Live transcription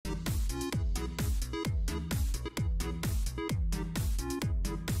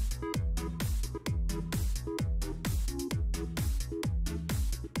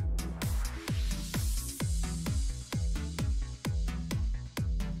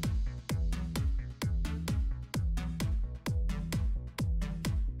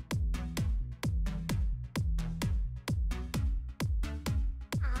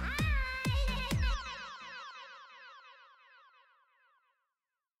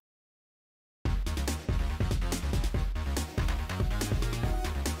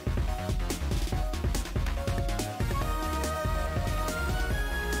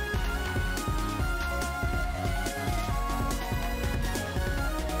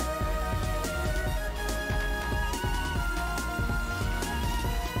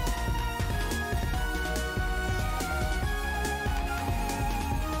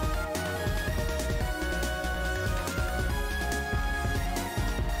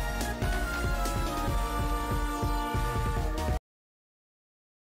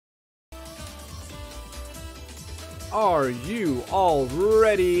are you all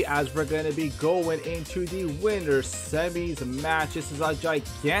ready as we're going to be going into the winner semis match? This is a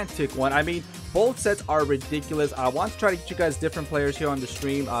gigantic one. I mean, both sets are ridiculous. I want to try to get you guys different players here on the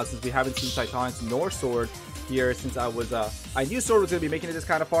stream since we haven't seen Sytonix nor Sword here since I knew Sword was going to be making it this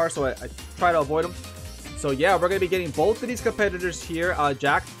kind of far, so I try to avoid him. So yeah, we're going to be getting both of these competitors here.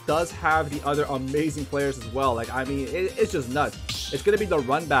 Jack does have the other amazing players as well. Like, I mean, it's just nuts. It's going to be the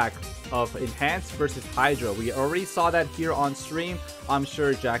run back of Enhanced versus Hydra. We already saw that here on stream. I'm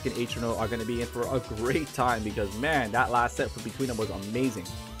sure Jack and H&O are going to be in for a great time because, man, that last set between them was amazing.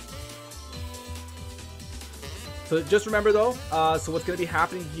 So just remember though, so what's going to be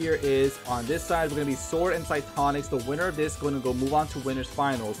happening here is on this side, we're going to be Sword and Sytonix. The winner of this is going to go move on to winners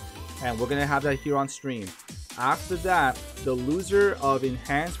finals, and we're going to have that here on stream. After that, the loser of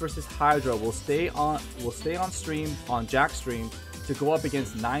Enhanced versus Hydra will stay on stream, on Jack's stream, to go up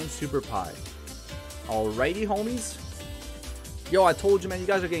against 9 Super Pie. Alrighty, homies. Yo, I told you, man, you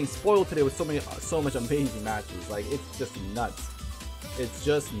guys are getting spoiled today with so much amazing matches. Like, it's just nuts. It's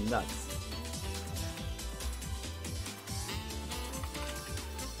just nuts.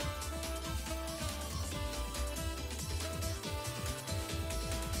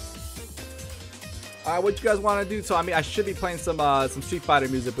 Alright, what you guys want to do? So, I mean, I should be playing some Street Fighter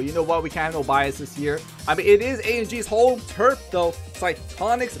music, but you know what? We can't have no biases here. I mean, it is A&G's home turf, though.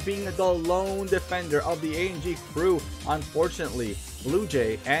 Sytonix being the lone defender of the A&G crew. Unfortunately, Blue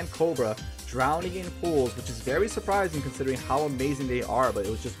Jay and Cobra drowning in pools, which is very surprising considering how amazing they are, but it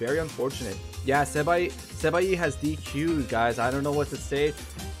was just very unfortunate. Yeah, Sebai has DQ'd, guys. I don't know what to say.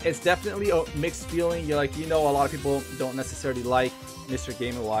 It's definitely a mixed feeling. You're like, you know, a lot of people don't necessarily like Mr.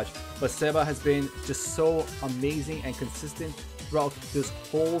 Game & Watch, but Seba has been just so amazing and consistent throughout this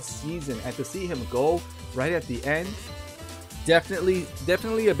whole season, and to see him go right at the end,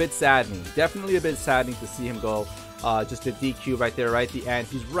 definitely a bit saddening. Definitely a bit saddening to see him go. Just a DQ right there, right at the end.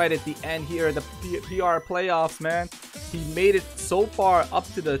 He's right at the end here in the PR playoffs, man. He made it so far up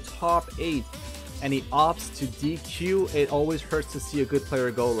to the top 8, and he opts to DQ. It always hurts to see a good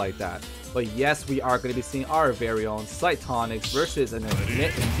player go like that. But yes, we are going to be seeing our very own Sytonix versus an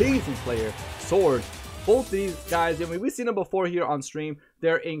amazing player, Sword. Both of these guys, I mean, we've seen them before here on stream.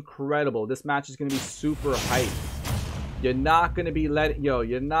 They're incredible. This match is going to be super hype. You're not going to be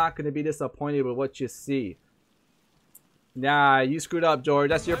you're not going to be disappointed with what you see. Nah, you screwed up,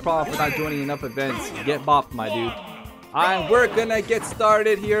 George. That's your problem for not joining enough events. Get bopped, my dude. And we're gonna get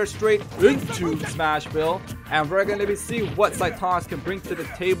started here straight into Smashville, and we're gonna be seeing what Sytonix can bring to the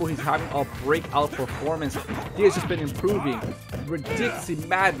table. He's having a breakout performance. He has just been improving, ridiculously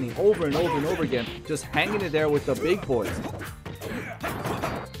maddening over and over and over again, just hanging in there with the big boys.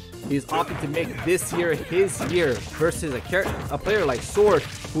 He's opted to make this year his year versus a player like Sword,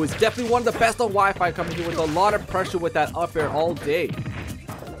 who is definitely one of the best on Wi-Fi, coming here with a lot of pressure with that up air all day.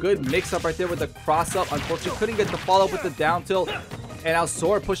 Good mix-up right there with the cross-up. Unfortunately, couldn't get the follow-up with the down tilt. And now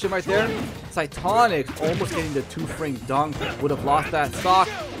Sword pushing right there. Sytonix almost getting the 2-frame dunk. Would have lost that stock.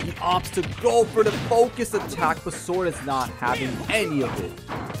 He opts to go for the focus attack, but Sword is not having any of it.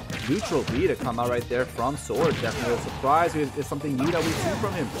 Neutral B to come out right there from Sword. Definitely a surprise. It's something new that we've seen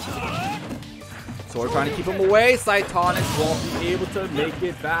from him. Sword trying to keep him away. Sytonix won't be able to make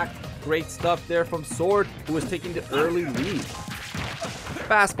it back. Great stuff there from Sword, who is taking the early lead.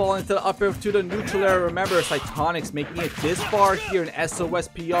 Fastball into the up air to the neutral area. Remember, Sytonix making it this far here in SOS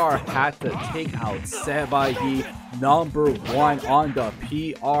PR had to take out Sebai, #1 on the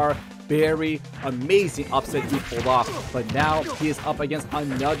PR. Very amazing upset he pulled off, but now he is up against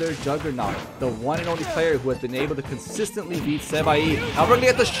another juggernaut, the one and only player who has been able to consistently beat Sebai. Now we're gonna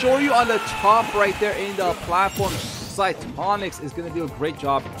get to show you on the top right there in the platform. Sytonix is gonna do a great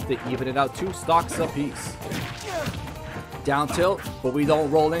job to even it out. 2 stocks apiece. Down tilt, but we don't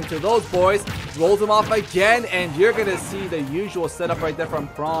roll into those boys. Rolls them off again, and you're gonna see the usual setup right there from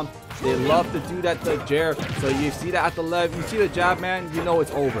Chrom. They love to do that to Jer. So you see that at the left, you see the jab, man, you know it's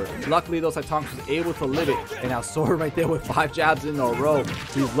over. Luckily, though, Sytonix was able to live it, and now Sword right there with 5 jabs in a row.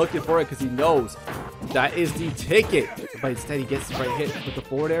 He's looking for it because he knows that is the ticket. But instead, he gets right hit with the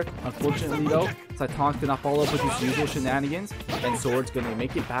forward air. Unfortunately, though, Sytonix did not follow up with his usual shenanigans, and Sword's gonna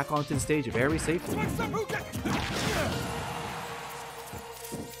make it back onto the stage very safely.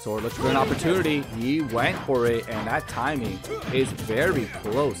 Sword looks for an opportunity. He went for it, and that timing is very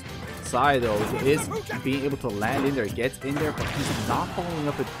close. Sai, though, is being able to land in there, gets in there, but he's not following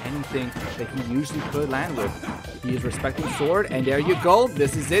up with anything that he usually could land with. He is respecting Sword, and there you go.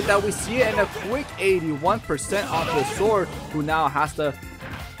 This is it that we see it, and a quick 81% off the Sword, who now has to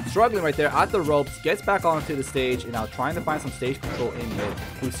struggling right there at the ropes, gets back onto the stage, and now trying to find some stage control in mid.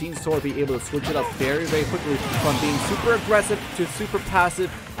 We've seen Sword be able to switch it up very, very quickly from being super aggressive to super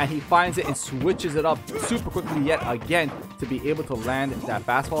passive, and he finds it and switches it up super quickly yet again to be able to land that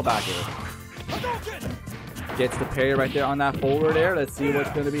fastball back air. Gets the parry right there on that forward air. Let's see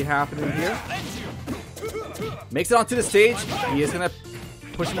what's going to be happening here. Makes it onto the stage. He is going to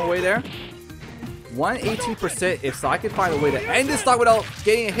push him away there. 118% if Sai can find a way to end this stock without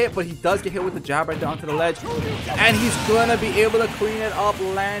getting a hit, but he does get hit with the jab right there onto the ledge. And he's going to be able to clean it up,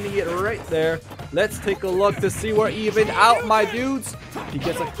 landing it right there. Let's take a look to see we're even out, my dudes. He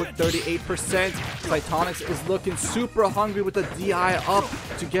gets a quick 38%. Sytonix is looking super hungry with the DI up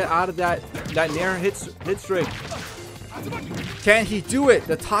to get out of that near hit streak. Can he do it?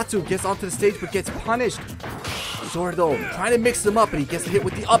 The Tatsu gets onto the stage but gets punished. Sword though, trying to mix them up, and he gets a hit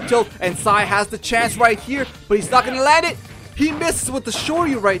with the up tilt, and Sai has the chance right here, but he's not going to land it. He misses with the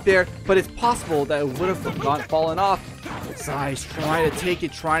Shoryu right there, but it's possible that it would have fallen off. Sai's trying to take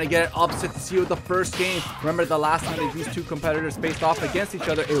it, trying to get an upset to seal the first game. Remember the last time that these two competitors faced off against each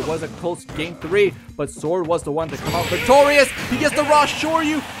other, it was a close game 3, but Sword was the one to come out victorious. He gets the raw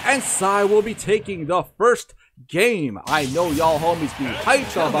Shoryu, and Sai will be taking the first game. I know y'all homies be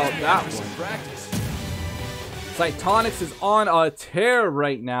hyped about that one. Sytonix is on a tear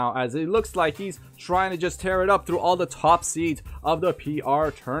right now, as it looks like he's trying to just tear it up through all the top seeds of the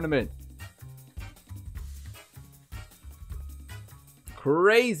PR tournament.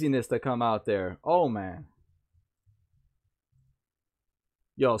 Craziness to come out there. Oh man.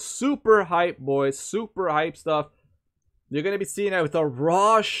 Yo, super hype, boys. Super hype stuff. You're going to be seeing it with a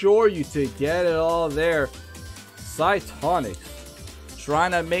raw Shoryu to get it all there. Sytonix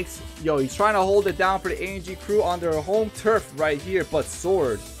trying to make, he's trying to hold it down for the ANG crew on their home turf right here, but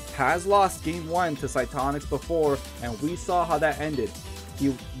Sword has lost game 1 to Sytonix before, and we saw how that ended.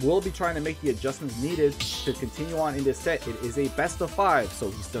 He will be trying to make the adjustments needed to continue on in this set. It is a best of 5, so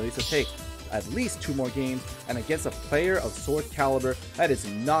he still needs to take at least 2 more games, and against a player of Sword caliber, that is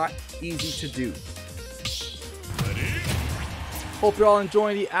not easy to do. Hope you're all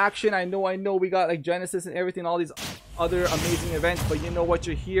enjoying the action. I know we got like Genesis and everything, all these other amazing events, but you know what,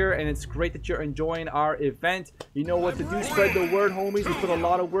 you're here, and it's great that you're enjoying our event. You know what to do, spread the word, homies. We put a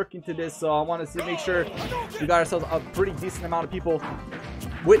lot of work into this, so I want to make sure we got ourselves a pretty decent amount of people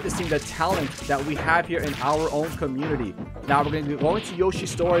witnessing the talent that we have here in our own community. Now we're going to go into Yoshi's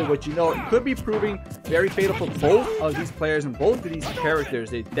story, which it could be proving very fatal for both of these players and both of these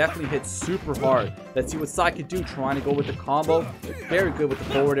characters. They definitely hit super hard. Let's see what Sai could do, trying to go with the combo. Very good with the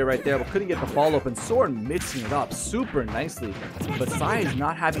forward air right there, but couldn't get the follow-up, and Sword mixing it up super nicely. But Sai is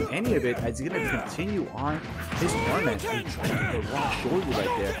not having any of it, as he's going to continue on his tournament. He's trying to get the raw Shoryu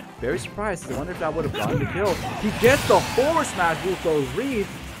right there. Very surprised. I wonder if that would have gotten the kill. He gets the forward smash with the read.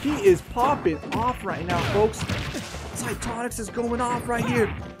 He is popping off right now, folks. Sytonix is going off right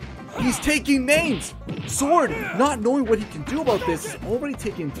here. He's taking names. Sword, not knowing what he can do about this, is already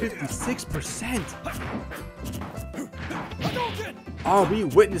taking 56%. Are we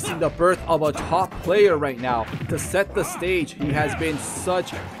witnessing the birth of a top player right now to set the stage? He has been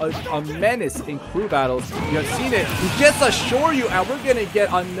such a menace in crew battles. You have seen it. He gets a Shoryu, and we're going to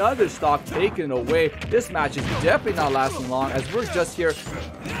get another stock taken away. This match is definitely not lasting long, as we're just here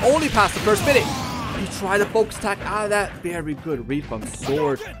only past the first minute. He tried to focus attack out of that. Very good read from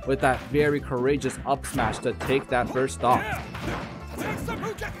Sword with that very courageous up smash to take that first stock.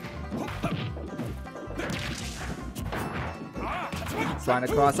 Trying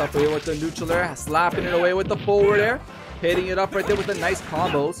to cross up here with the neutral air, slapping it away with the forward air, hitting it up right there with the nice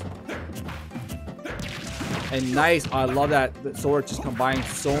combos. And nice, I love that Sword just combines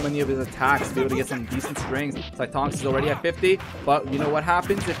so many of his attacks to be able to get some decent strings. Sytonix is already at 50, but you know what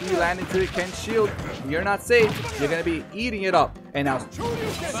happens if you land into Ken's shield? You're not safe. You're going to be eating it up. And now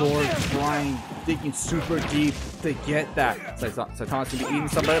Sword trying, digging super deep to get that. Sytonix going to be eating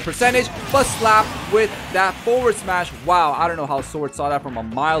some better percentage, but slap with that forward smash. Wow, I don't know how Sword saw that from a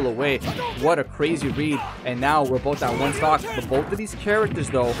mile away. What a crazy read. And now we're both at 1 stock. But both of these characters,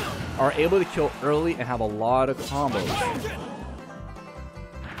 though, are able to kill early and have a lot of combos.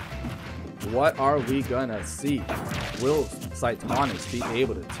 What are we gonna see? Will Sytonix be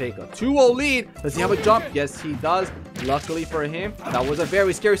able to take a 2-0 lead? Does he have a jump? Yes, he does. Luckily for him, that was a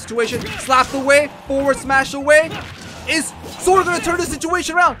very scary situation. Slapped away, forward smash away. Is Sword gonna turn the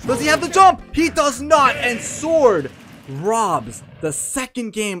situation around? Does he have the jump? He does not, and Sword robs the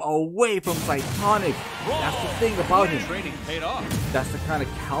second game away from Sytonix. That's the thing about him. Training paid off. That's the kind of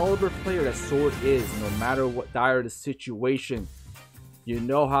caliber player that Sword is. No matter what dire the situation, you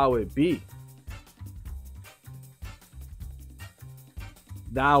know how it be.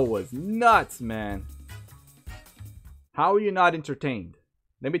 That was nuts, man. How are you not entertained?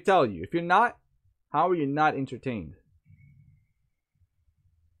 Let me tell you, if you're not, how are you not entertained?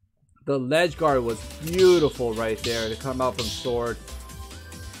 The ledge guard was beautiful right there to come out from Sword.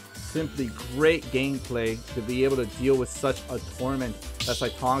 Simply great gameplay to be able to deal with such a torment that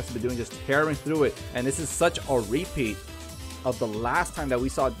Sytonix has been doing, just tearing through it. And this is such a repeat of the last time that we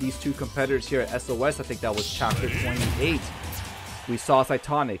saw these two competitors here at SOS. I think that was chapter 28. We saw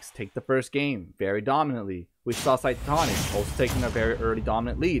Sytonix take the first game very dominantly. We saw Sytonix also taking a very early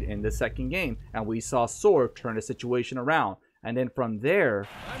dominant lead in the second game. And we saw Sword turn the situation around. And then from there,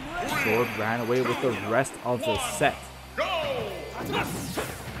 Sword ran away with the rest of the set.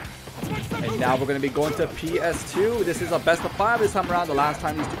 And now we're going to be going to PS2. This is a best of 5 this time around. The last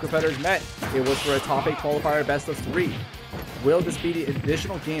time these two competitors met, it was for a top 8 qualifier best of 3. Will this be the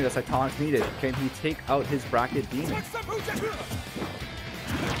additional game that Sytonix needed? Can he take out his bracket demon?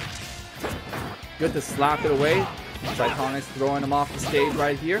 Good to slap it away. Sytonix throwing him off the stage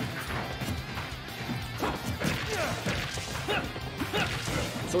right here.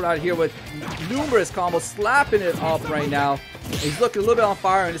 Sword out here with numerous combos, slapping it up right now. He's looking a little bit on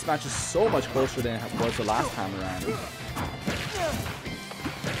fire, and this match is so much closer than it was the last time around.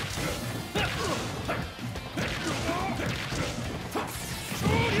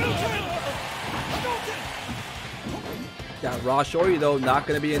 That raw Shoryu though, not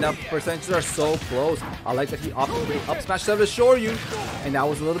going to be enough. Percentages are so close. I like that he up smash the Shoryu, and that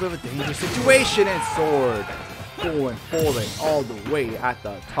was a little bit of a dangerous situation. And Sword going falling all the way at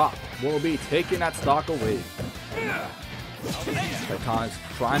the top. Will be taking that stock away. Sytonix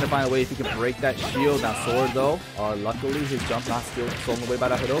trying to find a way if he can break that shield. Now Sword though, luckily his jump not still stolen away by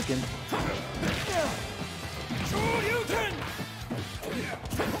that Hadouken.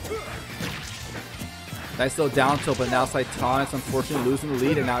 Nice little down tilt, but now Sytonix unfortunately losing the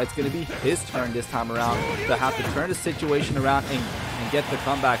lead, and now it's going to be his turn this time around to have to turn the situation around and get the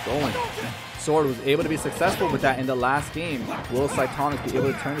comeback going. Sword was able to be successful with that in the last game. Will Sytonix be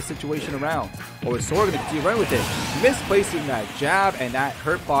able to turn the situation around? Or is Sword going to continue running with it? Misplacing that jab, and that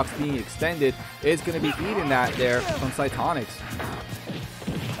hurt box being extended is going to be eating that there from Sytonix.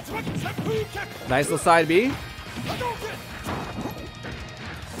 Nice little side B.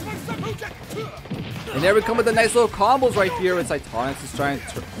 And there we come with the nice little combos right here, and Sytonix is trying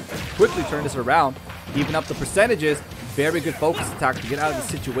to quickly turn this around, even up the percentages. Very good focus attack to get out of the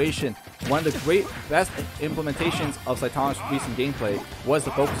situation. One of the best implementations of Sytonix's recent gameplay was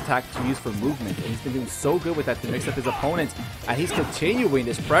the focus attack to use for movement, and he's been doing so good with that to mix up his opponents, and he's continuing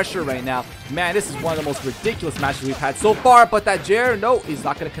this pressure right now. Man, this is one of the most ridiculous matches we've had so far, but that Jer, no, he's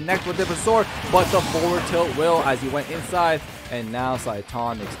not going to connect with different Sword, but the forward tilt will as he went inside, and now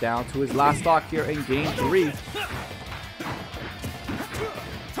Sytonix down to his last stock here in game 3.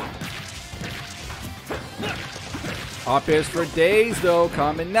 Up airs for days though,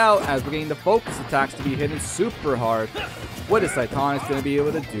 coming out as we're getting the focus attacks to be hitting super hard. What is Sytonix going to be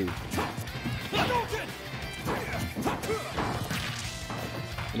able to do?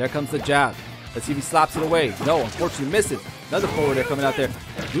 And there comes the jab. Let's see if he slaps it away. No, unfortunately misses. Another forward there coming out there.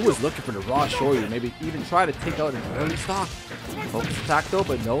 He was looking for the raw Shoryu, maybe even try to take out an early stock. Focus attack though,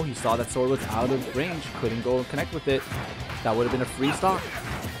 but no, he saw that Sword was out of range. Couldn't go and connect with it. That would have been a free stock.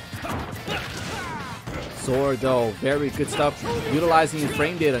 Sword though, very good stuff, utilizing his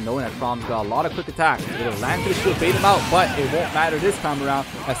frame data, knowing that Chrom's got a lot of quick attacks. It'll land to the shield, bait him out, but it won't matter this time around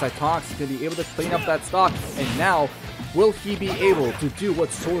as Sytonix is going to be able to clean up that stock. And now, will he be able to do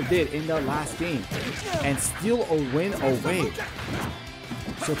what Sword did in the last game and steal a win away?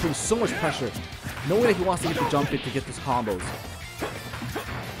 So putting so much pressure, knowing that he wants to get the jump in to get those combos.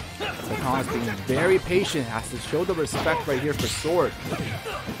 Sytonix being very patient, has to show the respect right here for Sword.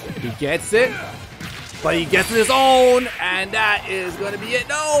 He gets it. But he gets his own, and that is going to be it.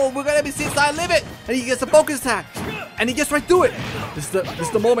 No, we're going to be seeing side limit, and he gets a focus attack, and he gets right through it. This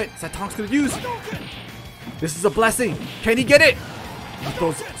is the moment Sytonix going to use. This is a blessing. Can he get it? He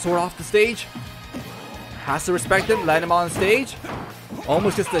throws Sword off the stage. Has to respect him, let him on stage.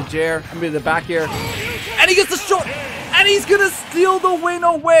 Almost gets the Jer, maybe the back air, and he gets the short, and he's going to steal the win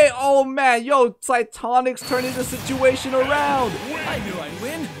away. Oh man, yo, Sytonix turning the situation around. I knew I'd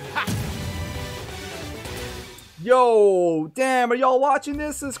win. Ha! Yo, damn, are y'all watching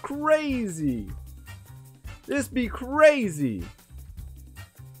this? This is crazy. This be crazy.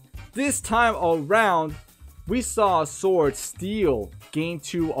 This time around, we saw Sword steal game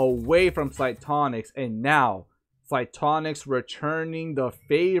 2 away from Sytonix, and now Sytonix returning the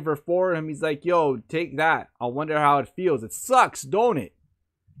favor for him. He's like, yo, take that. I wonder how it feels. It sucks, don't it?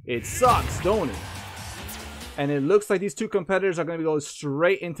 It sucks, don't it? And it looks like these two competitors are going to go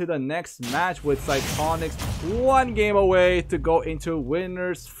straight into the next match with Sytonix 1 game away to go into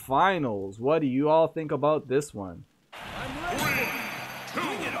winners finals. What do you all think about this one? 3, 2,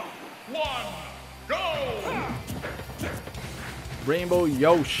 1, go! Rainbow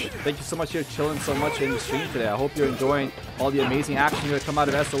Yosh, thank you so much for chilling so much in the stream today. I hope you're enjoying all the amazing action that come out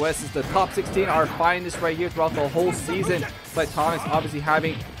of SOS. It's the top 16, our finest right here throughout the whole season. Sytonix obviously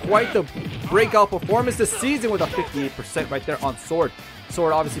having quite the breakout performance this season with a 58% right there on Sword.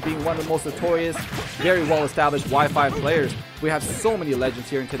 Sword obviously being one of the most notorious, very well established Wi-Fi players. We have so many legends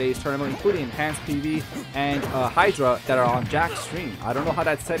here in today's tournament, including Enhanced PV and Hydra that are on Jack's stream. I don't know how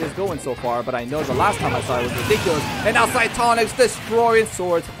that set is going so far, but I know the last time I saw it was ridiculous. And now Sytonix destroying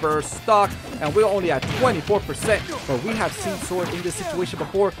Sword's first stock, and we're only at 24%, but we have seen Sword in this situation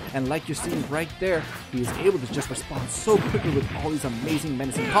before, and like you're seeing right there, he is able to just respond so quickly with all these amazing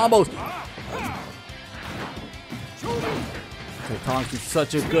menacing combos. Sytonix did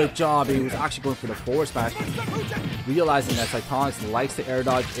such a good job. He was actually going for the forward smash, realizing that Sytonix likes to air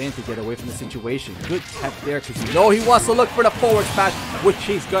dodge in to get away from the situation. Good tech there, because you know he wants to look for the forward smash, which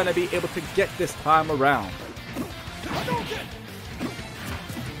he's going to be able to get this time around.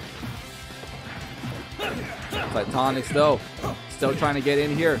 Sytonix though, still trying to get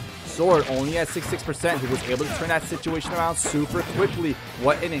in here. Sword only at 66%, who was able to turn that situation around super quickly.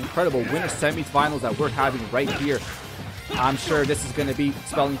 What an incredible winner semifinals that we're having right here. I'm sure this is going to be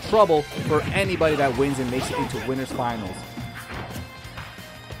spelling trouble for anybody that wins and makes it into winners finals.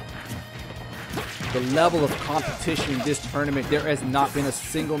 The level of competition in this tournament, there has not been a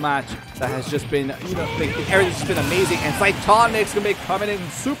single match that has just been, you know, everything's just been amazing. And Sytonix going to be coming in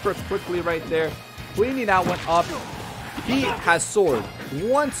super quickly right there, cleaning that one up. He has Sword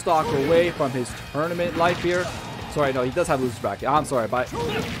 1 stock away from his tournament life here. Sorry, no, he does have loser bracket. I'm sorry, but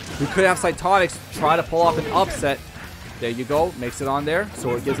we could have Sytonix try to pull off an upset. There you go, makes it on there.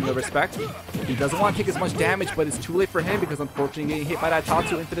 Sword gives him the respect. He doesn't want to take as much damage, but it's too late for him because unfortunately getting hit by that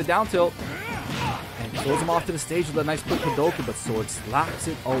Tatsu into the down tilt. And throws him off to the stage with a nice quick Hadoken, but Sword slaps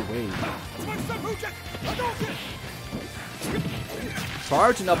it away.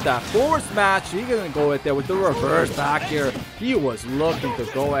 Charging up that forward smash. He's going to go right there with the reverse back here. He was looking to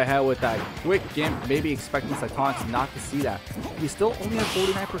go ahead with that quick gimp, maybe expecting Sytonix not to see that. He's still only at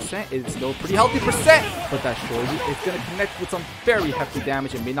 49%. It's still a pretty healthy percent, but that Shoyu is going to connect with some very hefty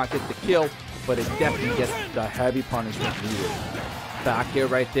damage and may not get the kill, but it definitely gets the heavy punishment needed. Back here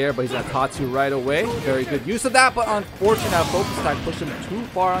right there, but he's at Tatsu right away. Very good use of that, but unfortunate that focus attack pushed him too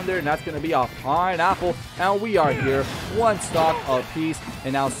far on there, and that's going to be a pineapple. And we are here, 1 stock apiece,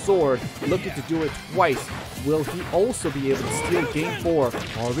 and now Sword looking to do it twice. Will he also be able to steal game 4? Or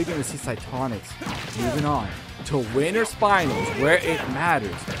are we going to see Sytonix moving on to winners finals where it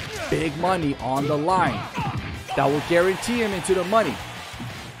matters? Big money on the line. That will guarantee him into the money.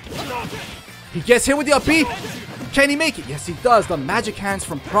 He gets hit with the up B. Can he make it? Yes, he does. The magic hands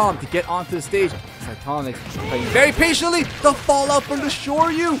from Chrom to get onto the stage. Sytonix playing very patiently. The fallout from the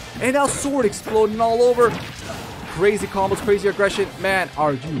Shoryu. And now Sword exploding all over. Crazy combos, crazy aggression. Man,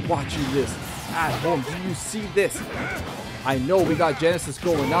 are you watching this at home? Do you see this? I know we got Genesis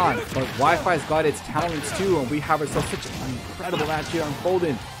going on, but Wi-Fi's got its talents too, and we have ourselves such an incredible match here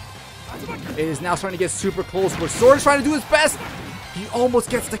unfolding. It is now starting to get super close, where Sword is trying to do his best. He almost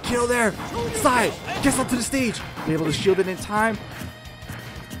gets the kill there. Side gets onto the stage. Be able to shield it in time.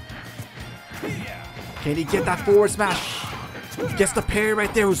 Can he get that forward smash? Gets the parry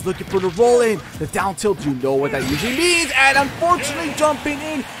right there. Who's looking for the roll in. The down tilt. You know what that usually means. And unfortunately jumping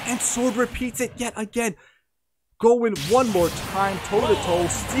in. And Sword repeats it yet again. Going one more time toe to toe.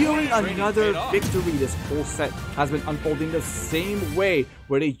 Stealing another victory. This whole set has been unfolding the same way,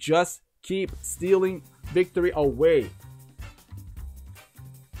 where they just keep stealing victory away.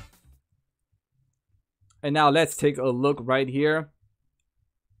 And now let's take a look right here.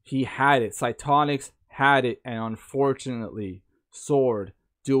 He had it. Sytonix had it. And unfortunately, Sword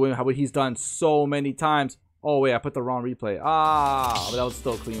doing what he's done so many times. Oh, wait, I put the wrong replay. But that was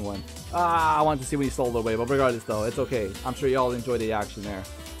still a clean one. I wanted to see when he stole it away. But regardless, though, it's okay. I'm sure y'all enjoy the action there.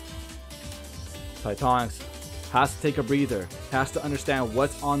 Sytonix has to take a breather. Has to understand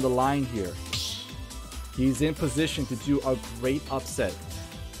what's on the line here. He's in position to do a great upset.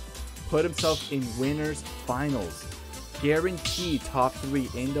 Put himself in winners finals. Guaranteed top 3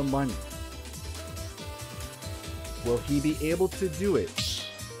 in the money. Will he be able to do it?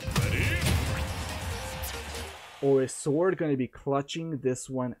 Ready? Or is Sword going to be clutching this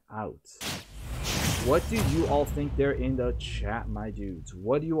one out? What do you all think there in the chat, my dudes?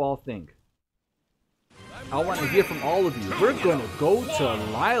 What do you all think? I'm I want to hear from all of you. We're going to go to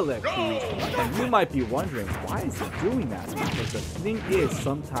Lilac Cruz, and you might be wondering, why is he doing that? Because the thing is,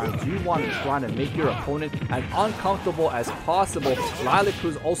 sometimes you want to try to make your opponent as uncomfortable as possible. Lilac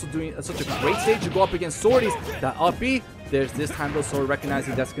Cruz also doing such a great stage to go up against Swordies. That up B, there's this time though Sword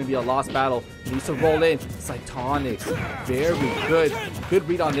recognizing that's going to be a lost battle. Needs to roll in. Sytonix, very good. Good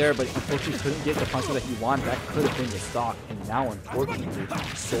read on there, but unfortunately couldn't get the punch that he wanted. That could have been the stock. And now, unfortunately,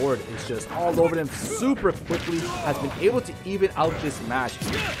 Sword is just all over them super quickly. Has been able to even out this match.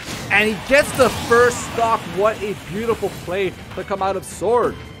 And he gets the first stock. What a beautiful play to come out of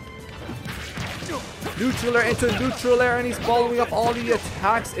Sword. Neutral air into neutral air, and he's following up all the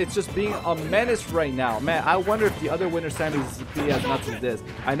attacks. It's just being a menace right now. Man, I wonder if the other winner semis be as nuts as this.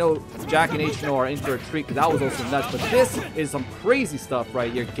 I know Jack and HNO are in for a treat because that was also nuts, but this is some crazy stuff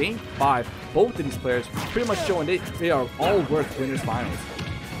right here. Game 5, both of these players pretty much showing they are all worth winners finals.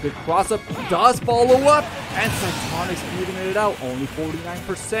 Good cross up, does follow up, and Sytonix evening it out, only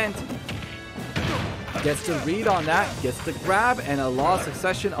 49%. Gets the read on that, gets the grab, and a long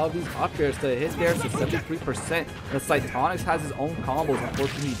succession of these up airs to hit there, so 73%. The Sytonix has his own combos.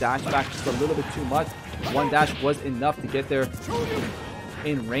 Unfortunately, he dashed back just a little bit too much. One dash was enough to get there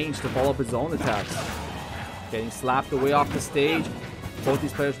in range to follow up his own attacks. Getting slapped away off the stage. Both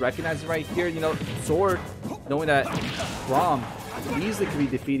these players recognizing right here, you know, Sword, knowing that Chrom easily could be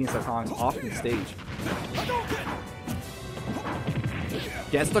defeating Sytonix off the stage.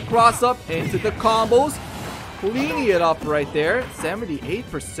 Gets the cross up into the combos. Cleaning it up right there.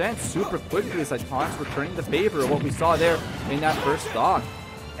 78% super quickly. Sytonix returning the favor of what we saw there in that first stock.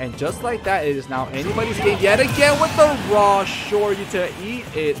 And just like that, it is now anybody's game yet again with the raw shorty to eat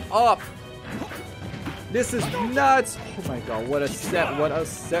it up. This is nuts. Oh my god, what a set. What a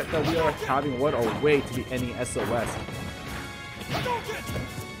set that we are having. What a way to be ending SOS.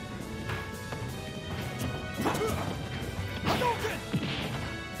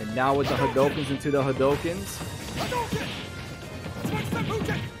 And now with the Hadokens into the Hadokens.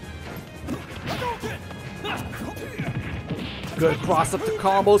 Good cross up to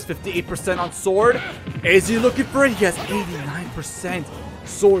combos, 58% on Sword. Is he looking for it? He has 89%.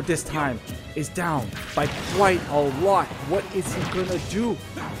 Sword this time is down by quite a lot. What is he gonna do?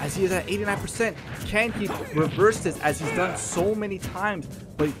 As he is at 89%, can he reverse this as he's done so many times?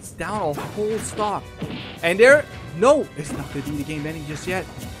 But it's down a whole stock. And there, no, it's not gonna be the game ending just yet.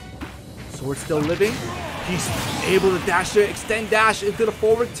 Sword still living. He's able to dash there, extend dash into the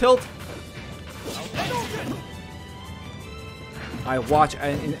forward tilt. I watch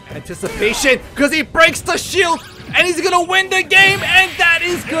in anticipation because he breaks the shield and he's gonna win the game, and that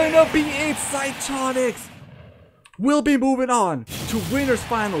is gonna be it. Sytonix will be moving on to winners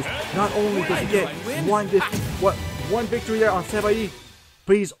finals. Not only does he get one victory there on Sebai,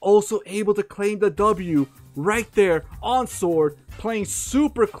 but he's also able to claim the W right there on Sword, playing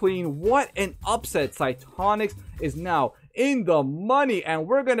super clean. What an upset. Sytonix is now in the money, and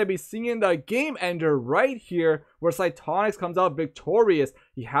we're going to be seeing the game ender right here where Sytonix comes out victorious.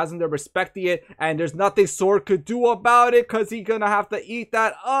 He hasn't been respecting it, and there's nothing Sword could do about it because he's going to have to eat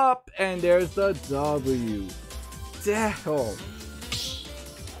that up. And there's the W. Damn.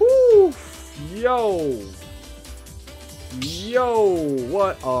 Whew. Yo,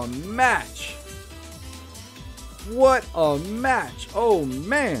 what a match. What a match. Oh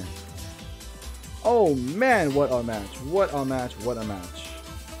man. Oh man, what a match. What a match. What a match.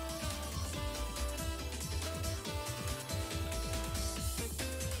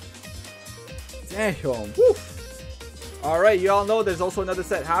 Damn. Woo. Alright, y'all know there's also another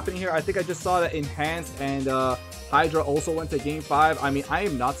set happening here. I think I just saw that Enhanced and Hydra also went to game 5. I mean, I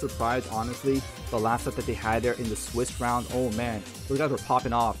am not surprised, honestly. The last set that they had there in the Swiss round. Oh man, those guys were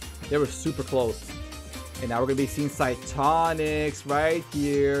popping off. They were super close. And now we're going to be seeing Sytonix right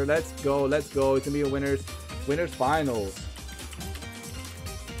here. Let's go. Let's go. It's going to be a winners finals.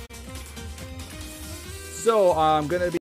 So I'm going to be